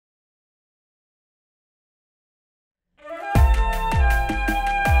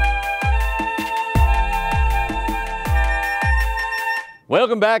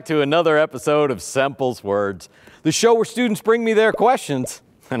Welcome back to another episode of Semple's Words, the show where students bring me their questions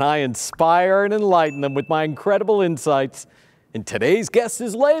and I inspire and enlighten them with my incredible insights. And today's guest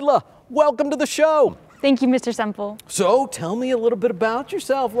is Leila. Welcome to the show. Thank you, Mr. Semple. So tell me a little bit about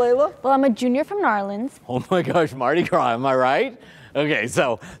yourself, Leila. Well, I'm a junior from New Orleans. Oh my gosh, Mardi Gras, am I right? Okay,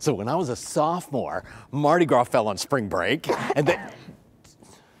 so when I was a sophomore, Mardi Gras fell on spring break, and then...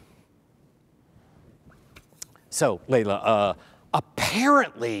 So, Leila,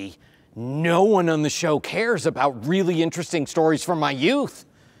 apparently no one on the show cares about really interesting stories from my youth.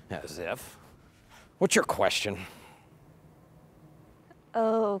 As if. What's your question?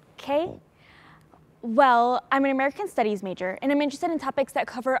 Okay. Well, I'm an American Studies major, and I'm interested in topics that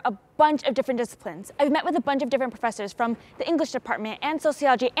cover a bunch of different disciplines. I've met with a bunch of different professors from the English department and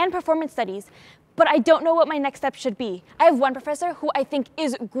sociology and performance studies, but I don't know what my next step should be. I have one professor who I think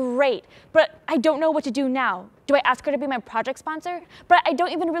is great, but I don't know what to do now. Do I ask her to be my project sponsor? But I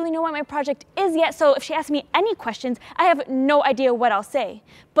don't even really know what my project is yet, so if she asks me any questions, I have no idea what I'll say.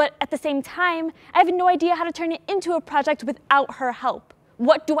 But at the same time, I have no idea how to turn it into a project without her help.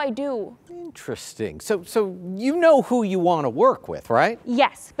 What do I do? Interesting. So you know who you want to work with, right?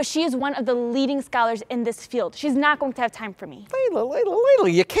 Yes, but she is one of the leading scholars in this field. She's not going to have time for me. Leila,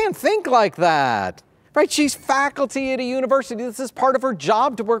 you can't think like that. Right? She's faculty at a university. This is part of her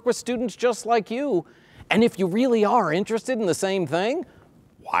job to work with students just like you. And if you really are interested in the same thing,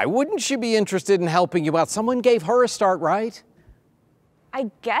 why wouldn't she be interested in helping you out? Someone gave her a start, right?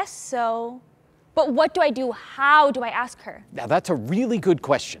 I guess so. But what do I do? How do I ask her? Now, that's a really good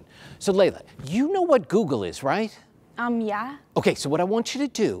question. So, Leila, you know what Google is, right? Yeah. Okay, so what I want you to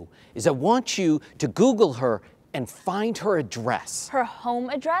do is I want you to Google her and find her address. Her home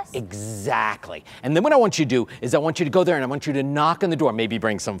address? Exactly. And then what I want you to do is I want you to go there and I want you to knock on the door, maybe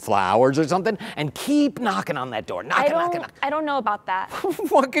bring some flowers or something, and keep knocking on that door. Knock. I don't know about that.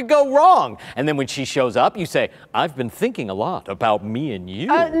 What could go wrong? And then when she shows up, you say, I've been thinking a lot about me and you.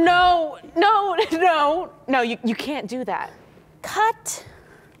 No, you can't do that. Cut.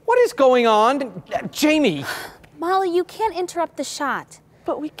 What is going on? Jamie. Molly, you can't interrupt the shot.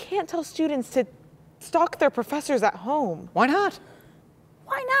 But we can't tell students to stalk their professors at home. Why not?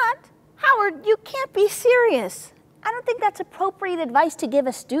 Why not? Howard, you can't be serious. I don't think that's appropriate advice to give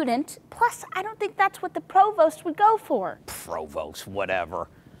a student. Plus, I don't think that's what the provost would go for. Provost, whatever.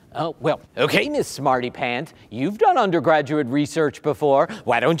 Oh, well, okay, Miss Smarty Pants, you've done undergraduate research before.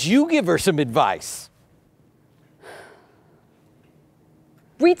 Why don't you give her some advice?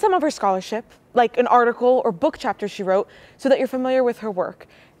 Read some of her scholarship, like an article or book chapter she wrote, so that you're familiar with her work.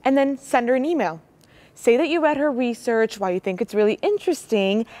 And then send her an email. Say that you read her research, why you think it's really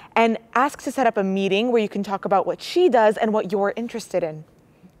interesting, and ask to set up a meeting where you can talk about what she does and what you're interested in.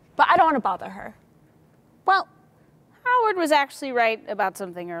 But I don't want to bother her. Well, Howard was actually right about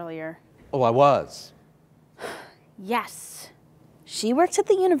something earlier. Oh, I was? Yes. She works at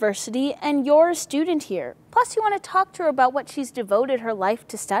the university and you're a student here. Plus you want to talk to her about what she's devoted her life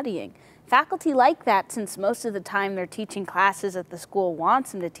to studying. Faculty like that since most of the time they're teaching classes that the school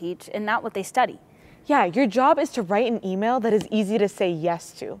wants them to teach and not what they study. Yeah, your job is to write an email that is easy to say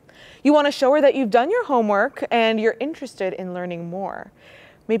yes to. You want to show her that you've done your homework and you're interested in learning more.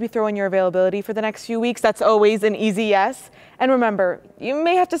 Maybe throw in your availability for the next few weeks. That's always an easy yes. And remember, you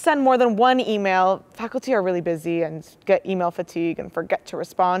may have to send more than one email. Faculty are really busy and get email fatigue and forget to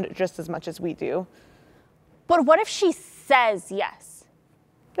respond just as much as we do. But what if she says yes?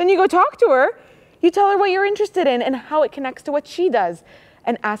 Then you go talk to her. You tell her what you're interested in and how it connects to what she does,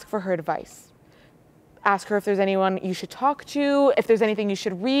 and ask for her advice. Ask her if there's anyone you should talk to, if there's anything you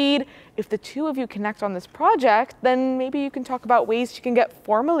should read. If the two of you connect on this project, then maybe you can talk about ways she can get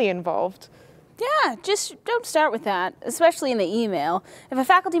formally involved. Yeah, just don't start with that, especially in the email. If a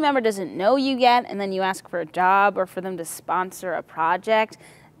faculty member doesn't know you yet and then you ask for a job or for them to sponsor a project,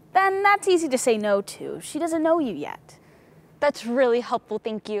 then that's easy to say no to. She doesn't know you yet. That's really helpful,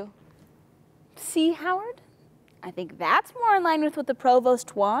 thank you. See, Howard? I think that's more in line with what the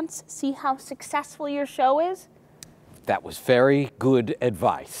provost wants. See how successful your show is? That was very good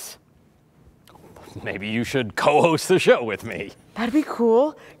advice. Maybe you should co-host the show with me. That'd be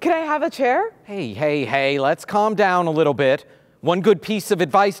cool. Can I have a chair? Hey, let's calm down a little bit. One good piece of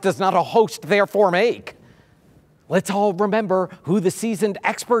advice does not a host therefore make. Let's all remember who the seasoned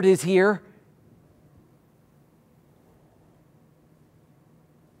expert is here.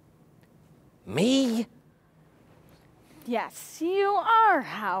 Me? Yes, you are,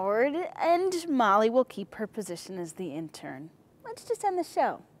 Howard. And Molly will keep her position as the intern. Let's just end the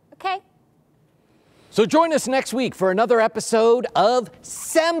show, okay? So join us next week for another episode of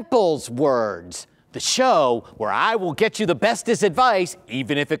Semple's Words. the show where I will get you the bestest advice,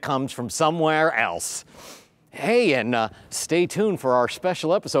 even if it comes from somewhere else. Hey, and stay tuned for our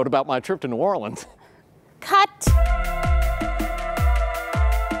special episode about my trip to New Orleans. Cut!